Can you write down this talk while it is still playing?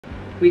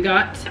We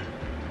got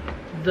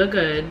the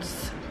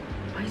goods.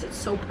 Why is it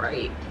so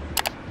bright?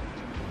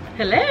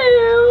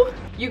 Hello!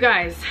 You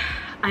guys,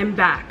 I'm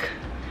back.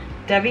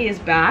 Debbie is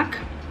back.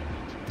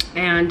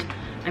 And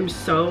I'm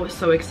so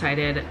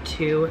excited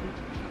to,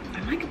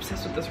 I'm like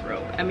obsessed with this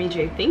robe.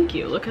 MEJ, thank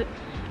you. Look,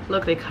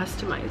 they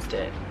customized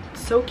it.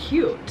 It's so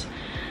cute.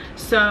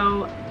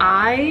 So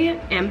I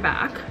am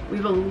back. We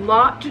have a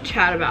lot to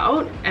chat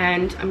about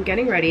and I'm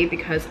getting ready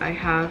because I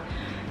have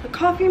a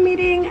coffee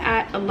meeting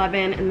at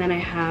 11 and then I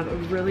have a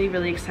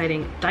really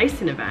exciting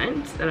Dyson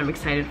event that I'm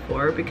excited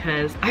for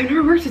because I've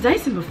never worked at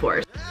Dyson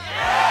before.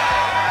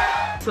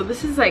 So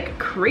this is like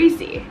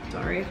crazy.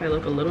 Sorry if I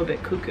look a little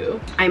bit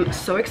cuckoo. I'm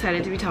so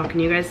excited to be talking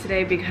to you guys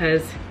today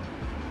because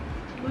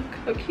look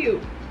how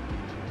cute.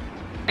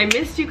 I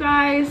missed you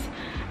guys.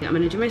 I'm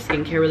gonna do my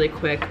skincare really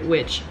quick,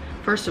 which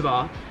first of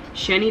all,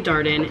 Shani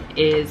Darden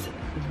is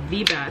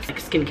the best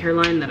skincare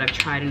line that I've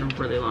tried in a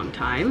really long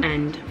time.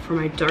 And for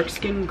my dark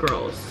skin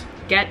girls,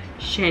 get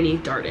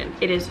Shani Darden.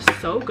 It is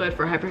so good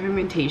for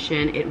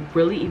hyperpigmentation. It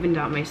really evened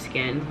out my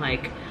skin.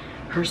 Like,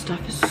 her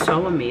stuff is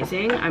so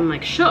amazing. I'm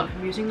like shook.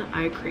 I'm using the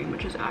eye cream,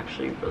 which is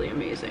actually really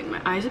amazing.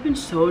 My eyes have been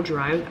so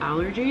dry with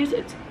allergies.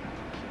 It's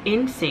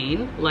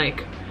insane.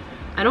 Like,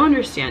 I don't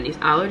understand. These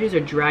allergies are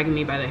dragging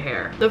me by the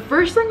hair. The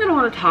first thing that I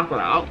want to talk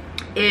about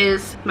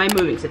is my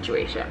moving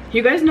situation.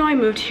 You guys know I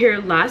moved here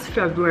last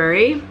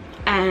February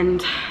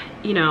and,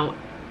 you know,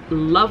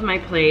 love my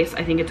place.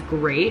 I think it's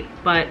great,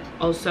 but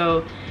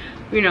also,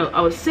 you know,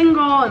 I was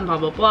single and blah,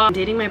 blah, blah. I'm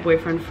dating my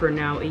boyfriend for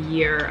now a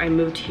year. I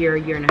moved here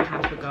a year and a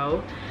half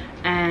ago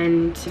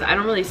and I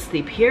don't really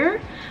sleep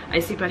here. I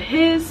sleep at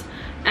his.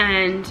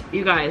 And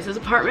you guys, this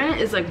apartment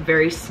is like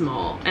very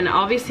small and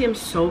obviously I'm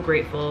so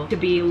grateful to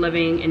be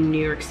living in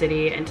New York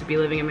City and to be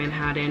living in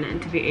Manhattan and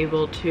to be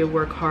able to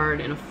work hard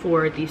and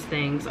afford these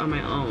things on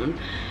my own,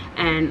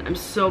 and I'm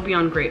so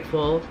beyond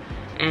grateful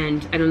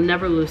and I'll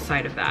never lose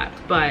sight of that.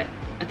 But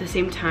at the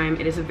same time,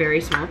 it is a very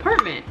small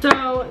apartment.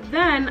 So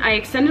then I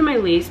extended my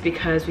lease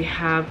because we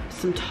have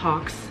some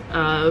talks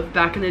of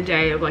back in the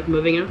day of like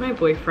moving in with my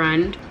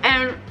boyfriend.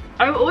 And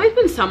I've always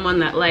been someone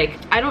that like,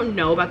 I don't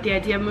know about the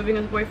idea of moving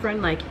with a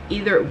boyfriend. Like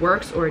either it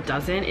works or it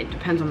doesn't. It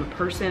depends on the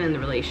person and the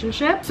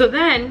relationship. So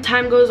then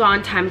time goes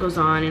on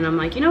and I'm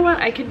like, you know what?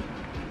 I could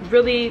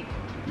really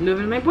move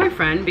in with my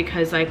boyfriend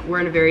because like we're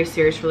in a very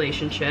serious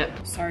relationship.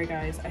 Sorry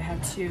guys, I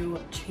had to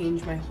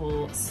change my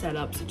whole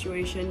setup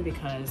situation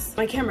because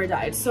my camera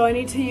died. So I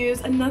need to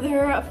use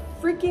another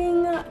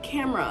freaking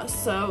camera.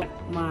 So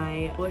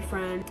my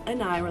boyfriend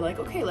and I were like,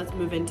 okay, let's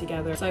move in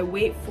together. So I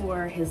wait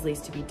for his lease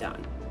to be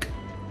done.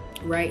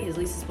 Right, his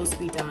lease is supposed to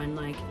be done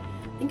like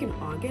I think in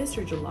August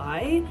or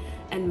July,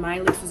 and my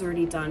lease was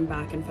already done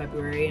back in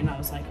February, and I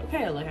was like,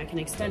 okay, like I can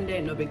extend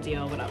it, no big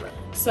deal, whatever.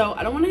 So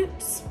I don't want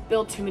to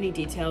spill too many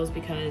details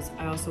because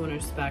I also want to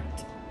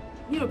respect,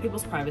 you know,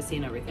 people's privacy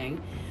and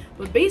everything.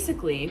 But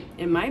basically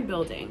in my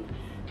building,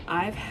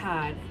 I've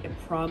had a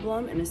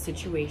problem and a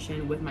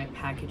situation with my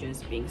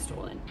packages being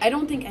stolen. I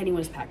don't think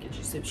anyone's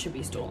packages should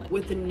be stolen.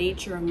 With the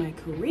nature of my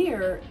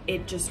career,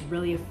 it just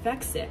really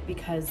affects it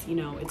because, you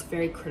know, it's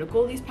very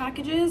critical, these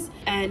packages.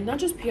 And not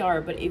just PR,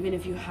 but even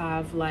if you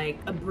have like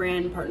a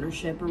brand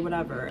partnership or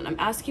whatever. And I'm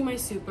asking my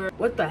super,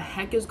 what the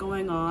heck is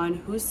going on?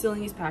 Who's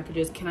stealing these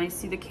packages? Can I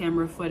see the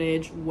camera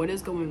footage? What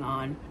is going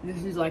on?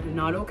 This is like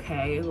not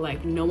okay.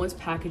 Like no one's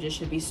packages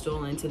should be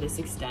stolen to this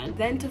extent.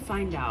 Then to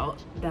find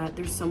out that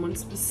there's someone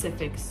specific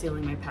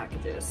stealing my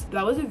packages.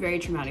 That was a very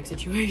traumatic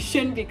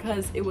situation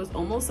because it was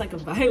almost like a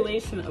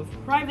violation of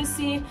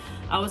privacy.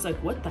 I was like,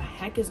 what the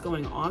heck is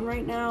going on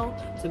right now?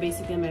 So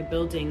basically in my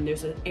building,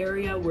 there's an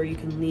area where you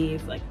can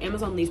leave, like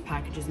Amazon leaves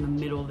packages in the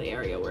middle of the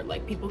area where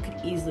like people could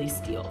easily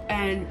steal.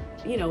 And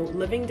you know,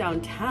 living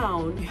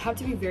downtown, you have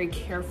to be very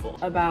careful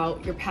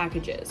about your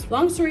packages.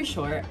 Long story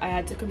short, I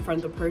had to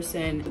confront the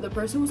person. The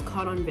person was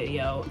caught on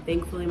video.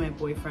 Thankfully, my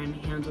boyfriend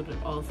handled it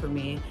all for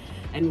me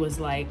and was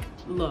like,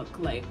 look,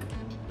 like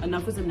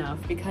enough is enough,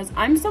 because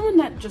I'm someone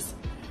that just,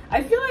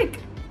 I feel like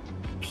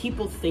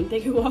people think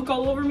they can walk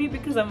all over me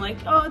because I'm like,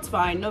 oh, it's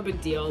fine, no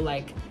big deal.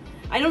 Like,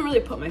 I don't really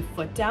put my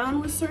foot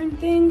down with certain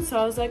things. So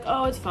I was like,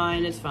 oh, it's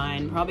fine, it's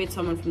fine. Probably it's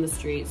someone from the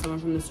street,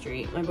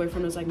 My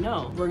boyfriend was like,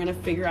 no, we're gonna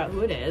figure out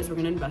who it is. We're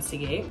gonna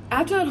investigate.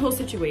 After that whole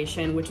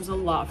situation, which was a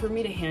lot for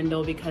me to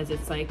handle because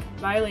it's like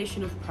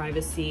violation of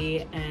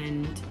privacy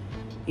and,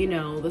 you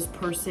know, this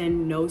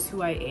person knows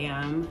who I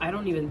am. I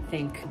don't even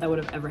think that would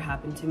have ever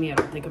happened to me. I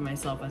don't think of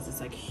myself as this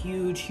like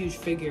huge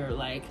figure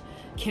like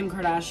Kim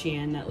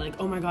Kardashian that like,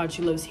 oh my god,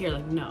 she lives here.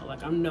 Like, no,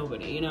 like I'm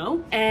nobody, you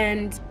know?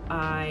 And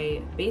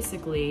I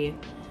basically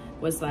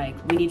was like,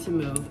 we need to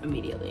move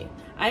immediately.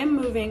 I am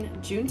moving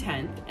June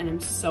 10th and I'm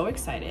so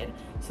excited.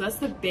 So that's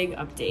the big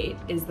update,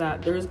 is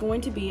that there's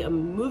going to be a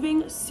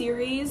moving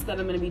series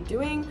that I'm gonna be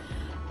doing.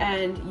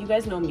 And you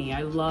guys know me,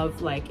 I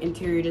love like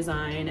interior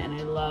design and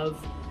I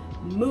love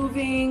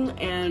moving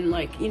and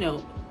like, you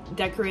know,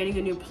 decorating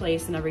a new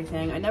place and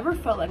everything. I never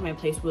felt like my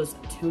place was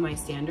to my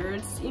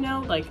standards, you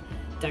know, like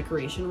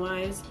decoration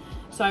wise.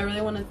 So I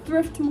really want to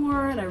thrift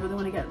more, and I really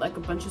want to get like a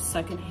bunch of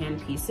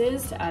secondhand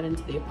pieces to add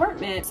into the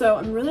apartment. So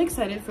I'm really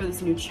excited for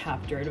this new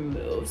chapter to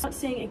move. I'm not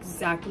saying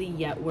exactly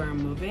yet where I'm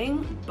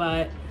moving,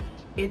 but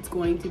it's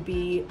going to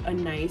be a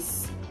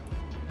nice,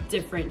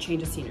 different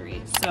change of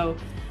scenery. So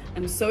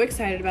I'm so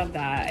excited about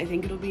that. I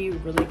think it'll be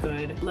really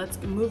good.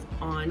 Let's move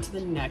on to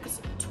the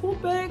next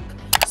topic.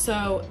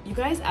 So you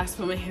guys ask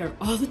about my hair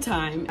all the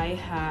time. I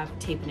have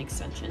tape and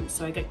extensions.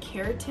 So I got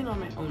keratin on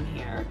my own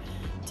hair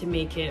to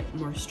make it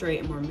more straight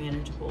and more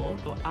manageable.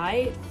 So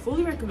I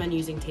fully recommend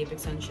using tape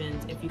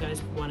extensions if you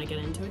guys want to get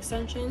into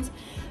extensions.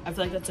 I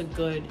feel like that's a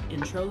good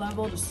intro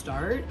level to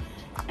start.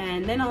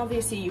 And then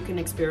obviously you can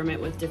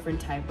experiment with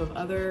different type of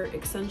other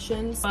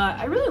extensions, but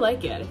I really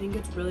like it. I think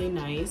it's really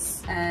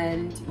nice,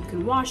 and you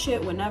can wash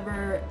it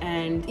whenever,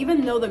 and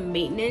even though the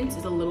maintenance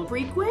is a little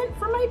frequent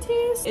for my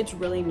taste, it's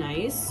really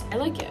nice. I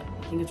like it.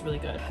 I think it's really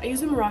good. I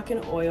use a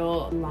Moroccan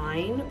oil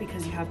line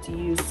because you have to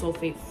use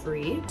sulfate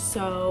free.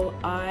 So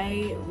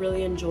I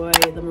really enjoy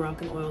the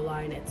Moroccan oil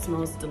line. It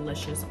smells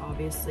delicious,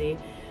 obviously.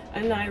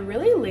 And I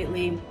really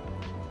lately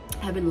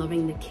have been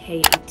loving the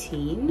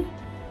K18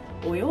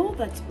 oil.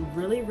 That's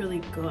really, really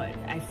good.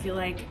 I feel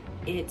like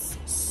it's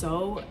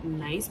so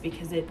nice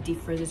because it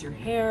defrizzes your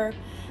hair,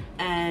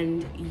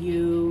 and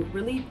you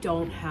really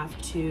don't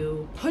have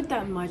to put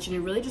that much, and it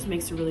really just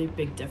makes a really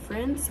big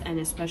difference. And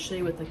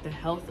especially with like the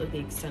health of the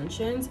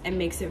extensions, it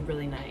makes it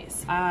really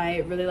nice. I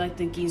really like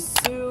the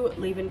Gisou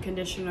leave-in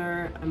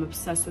conditioner. I'm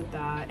obsessed with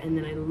that. And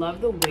then I love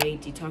the Way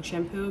detox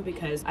shampoo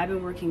because I've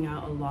been working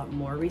out a lot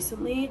more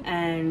recently,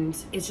 and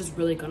it's just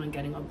really good on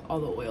getting all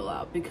the oil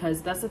out,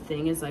 because that's the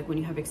thing, is like when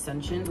you have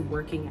extensions,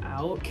 working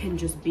out can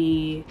just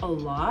be a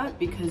lot,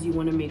 because you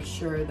want to make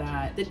sure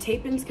that the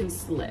tape-ins can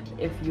slip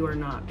if you are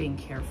not being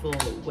careful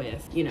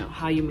with, you know,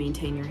 how you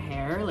maintain your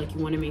hair. Like,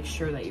 you want to make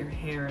sure that your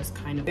hair is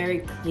kind of very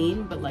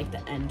clean, but like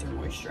the ends are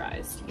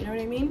moisturized. You know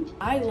what I mean?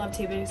 I love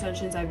tape-in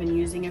extensions. I've been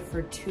using it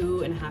for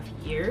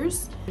 2.5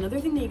 years. Another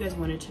thing that you guys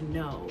wanted to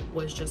know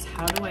was just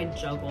how do I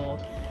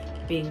juggle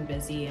being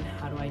busy, and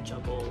how do I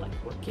juggle like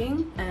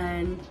working?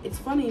 And it's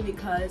funny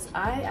because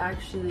I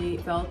actually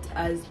felt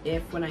as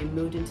if when I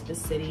moved into the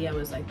city, I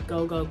was like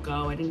go, go,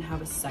 go. I didn't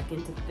have a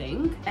second to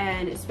think.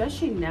 And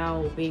especially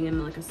now being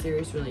in like a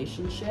serious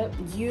relationship,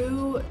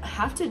 you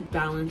have to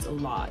balance a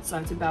lot. So I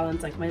have to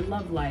balance like my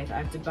love life, I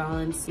have to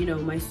balance, you know,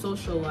 my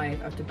social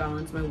life, I have to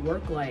balance my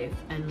work life.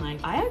 And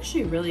like, I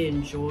actually really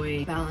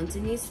enjoy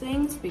balancing these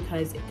things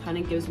because it kind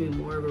of gives me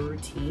more of a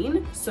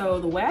routine. So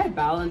the way I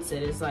balance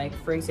it is like,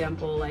 for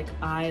example, like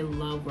I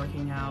love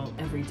working out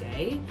every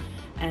day,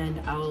 and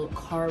I'll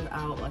carve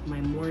out like my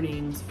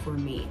mornings for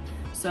me.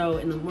 So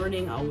in the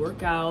morning, I'll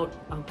work out,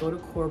 I'll go to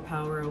core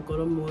power, I'll go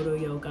to moto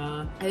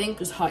yoga. I think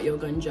just hot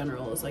yoga in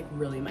general is like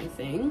really my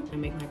thing. I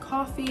make my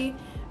coffee,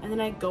 and then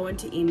I go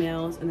into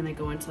emails, and then I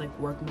go into like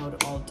work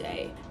mode all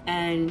day.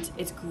 And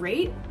it's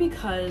great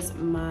because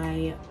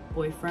my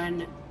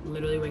boyfriend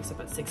literally wakes up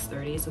at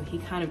 6:30, so he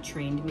kind of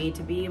trained me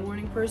to be a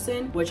morning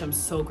person, which I'm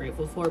so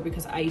grateful for,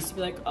 because I used to be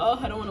like, oh,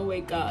 I don't want to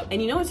wake up.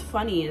 And you know what's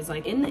funny is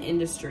like in the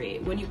industry,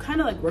 when you kind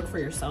of like work for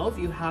yourself,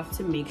 you have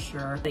to make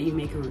sure that you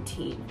make a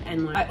routine.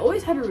 And like, I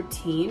always had a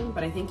routine,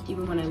 but I think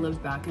even when I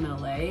lived back in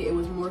LA, it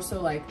was more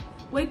so like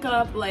wake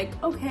up, like,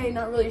 okay,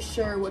 not really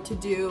sure what to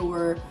do,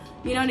 or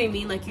you know what I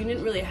mean? Like, you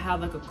didn't really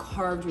have like a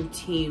carved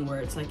routine where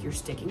it's like you're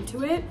sticking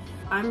to it.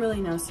 I'm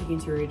really now sticking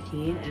to a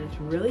routine, and it's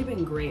really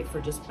been great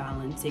for just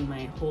balancing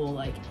my whole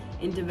like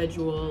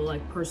individual,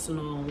 like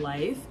personal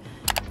life.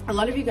 A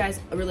lot of you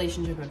guys,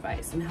 relationship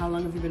advice, and how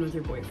long have you been with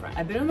your boyfriend?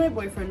 I've been with my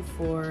boyfriend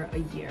for a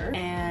year,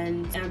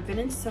 and I've been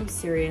in some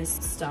serious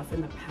stuff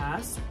in the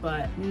past,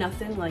 but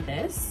nothing like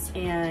this.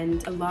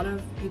 And a lot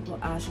of people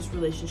ask just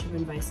relationship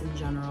advice in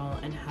general,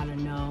 and how to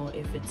know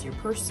if it's your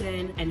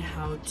person, and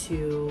how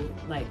to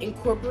like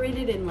incorporate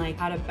it in like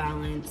how to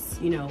balance,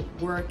 you know,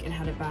 work, and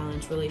how to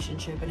balance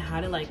relationship, and how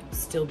to like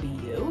still be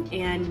you.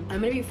 And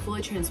I'm gonna be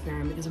fully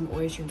transparent because I'm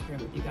always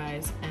transparent with you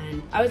guys.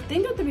 And I would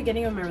think at the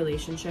beginning of my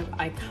relationship,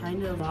 I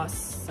kind of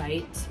lost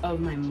sight of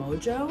my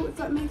mojo, if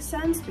that makes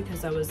sense,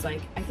 because I was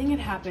like, I think it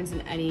happens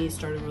in any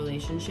start of a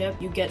relationship.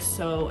 You get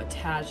so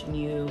attached, and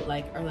you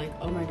like are like,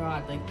 oh my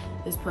god, like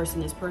this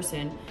person,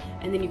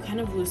 and then you kind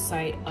of lose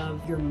sight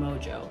of your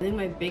mojo. I think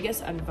my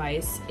biggest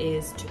advice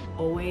is to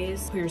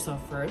always put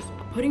yourself first.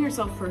 Putting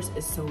yourself first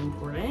is so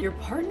important. Your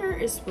partner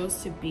is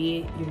supposed to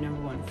be your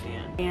 #1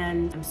 fan,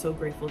 and I'm so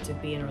grateful to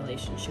be in a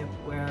relationship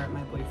where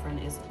my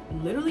boyfriend is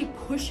literally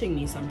pushing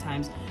me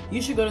sometimes.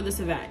 You should go to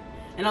this event.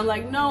 And I'm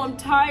like, no, I'm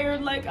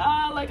tired, like,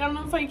 I don't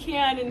know if I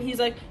can. And he's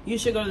like, you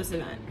should go to this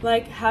event.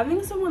 Like,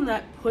 having someone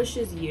that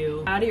pushes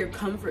you out of your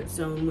comfort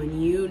zone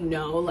when you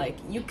know, like,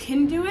 you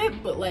can do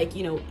it, but like,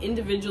 you know,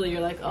 individually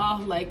you're like,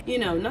 oh, like, you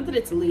know, not that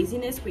it's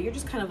laziness, but you're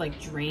just kind of like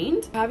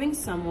drained. Having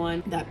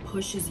someone that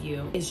pushes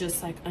you is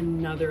just like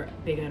another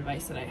big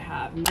advice that I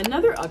have.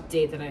 Another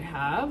update that I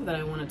have that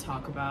I want to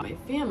talk about, my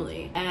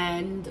family.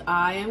 And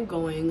I am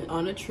going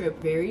on a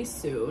trip very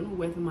soon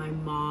with my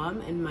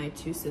mom and my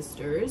 2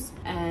 sisters.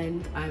 And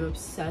and I'm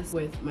obsessed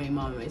with my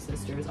mom and my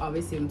sisters.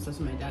 Obviously I'm obsessed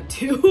with my dad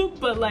too,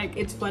 but like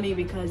it's funny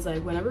because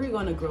like whenever we go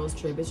on a girls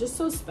trip, it's just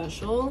so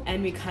special,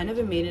 and we kind of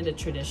have made it a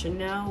tradition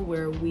now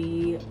where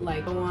we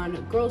like go on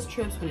girls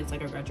trips when it's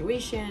like a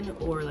graduation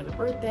or like a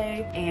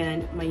birthday.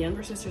 And my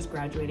younger sister's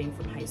graduating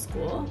from high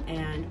school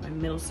and my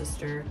middle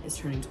sister is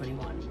turning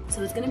 21,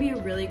 so it's gonna be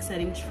a really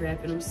exciting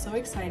trip and I'm so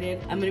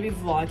excited. I'm gonna be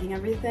vlogging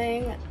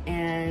everything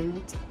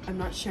and I'm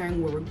not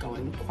sharing where we're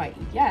going quite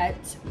yet,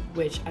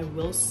 which I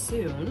will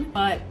soon,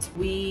 but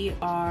we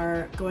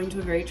are going to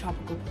a very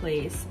tropical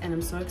place and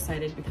I'm so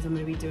excited because I'm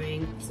going to be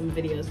doing some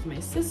videos with my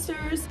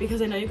sisters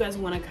because I know you guys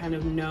want to kind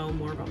of know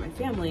more about my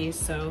family,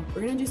 so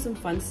we're going to do some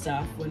fun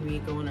stuff when we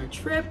go on our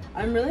trip.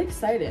 I'm really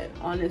excited,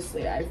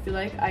 honestly. I feel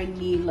like I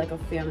need like a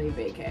family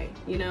vacay,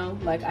 you know?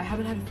 Like I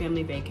haven't had a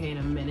family vacay in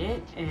a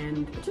minute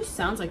and it just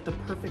sounds like the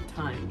perfect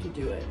time to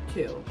do it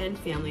too. And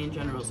family in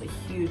general is a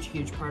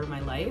huge part of my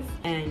life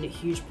and a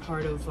huge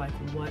part of like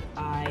what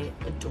I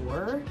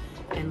adore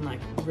and like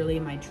really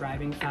my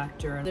driving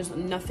factor. There's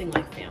nothing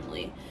like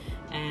family,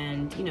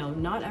 and you know,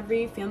 not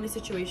every family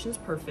situation is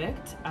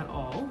perfect at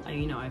all.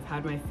 I've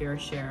had my fair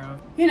share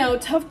of, you know,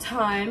 tough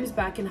times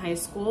back in high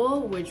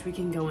school, which we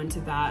can go into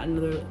that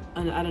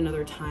at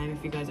another time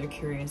if you guys are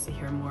curious to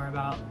hear more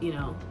about, you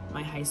know,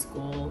 my high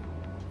school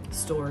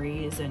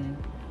stories and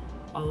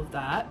all of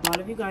that. A lot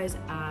of you guys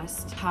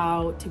asked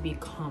how to be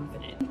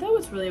confident. I think that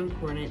what's really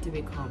important to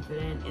be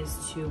confident is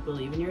to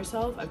believe in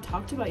yourself. I've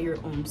talked about your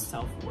own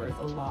self-worth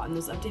a lot in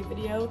this update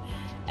video,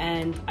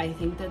 and I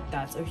think that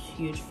that's a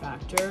huge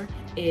factor.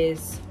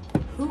 Is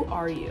who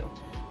are you?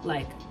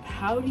 Like,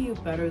 how do you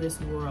better this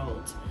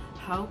world?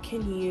 How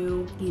can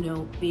you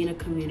know, be in a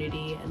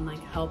community and like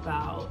help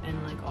out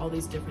and like all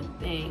these different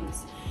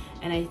things?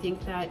 And I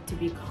think that to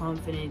be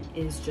confident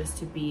is just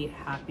to be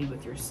happy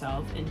with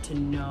yourself and to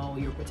know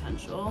your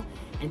potential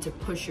and to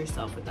push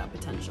yourself with that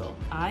potential.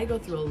 I go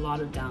through a lot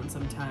of downs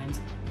sometimes,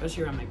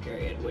 especially around my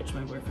period, which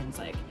my boyfriend's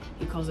like,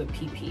 he calls it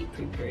PP,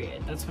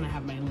 pre-period. That's when I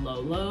have my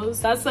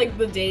lows. That's like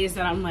the days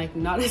that I'm like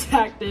not as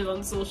active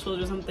on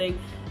socials or something.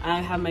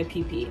 I have my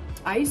PP.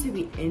 I used to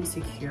be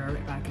insecure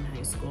back in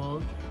high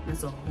school.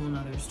 That's a whole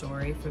nother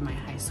story for my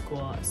high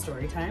school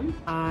story time.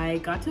 I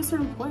got to a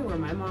certain point where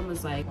my mom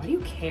was like, why do you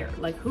care?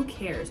 Like, who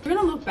cares? You're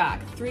gonna look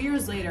back 3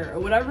 years later or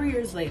whatever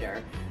years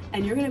later,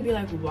 and you're gonna be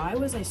like, why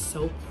was I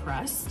so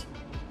pressed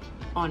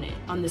on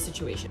this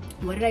situation?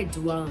 What did I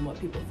dwell on what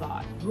people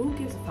thought? Who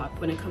gives a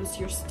fuck when it comes to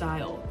your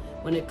style,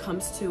 when it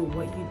comes to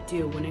what you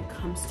do, when it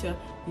comes to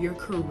your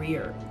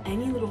career,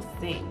 any little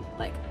thing?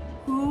 Like,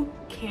 who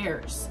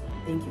cares?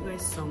 Thank you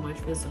guys so much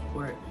for the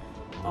support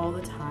all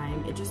the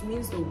time. It just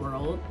means the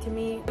world to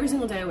me. Every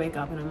single day I wake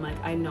up and I'm like,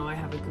 I know I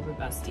have a group of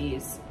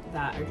besties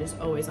that are just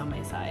always on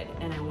my side,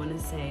 and I want to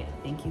say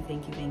thank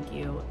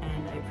you,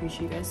 and I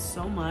appreciate you guys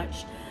so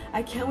much.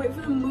 I can't wait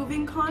for the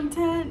moving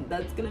content.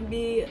 That's gonna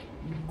be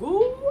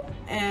good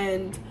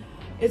and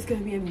it's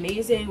gonna be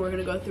amazing. We're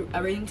gonna go through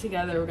everything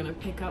together. We're gonna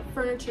pick up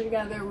furniture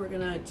together. We're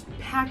gonna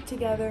pack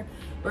together.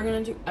 We're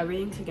gonna do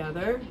everything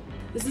together.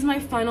 This is my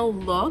final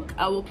look.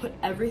 I will put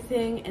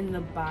everything in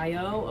the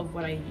bio of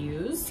what I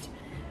used.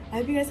 I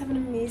hope you guys have an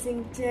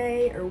amazing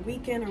day or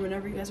weekend or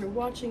whenever you guys are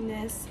watching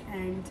this,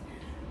 and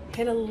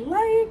hit a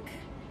like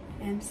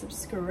and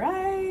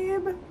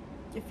subscribe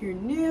if you're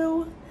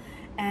new,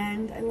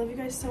 and I love you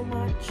guys so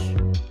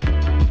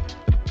much.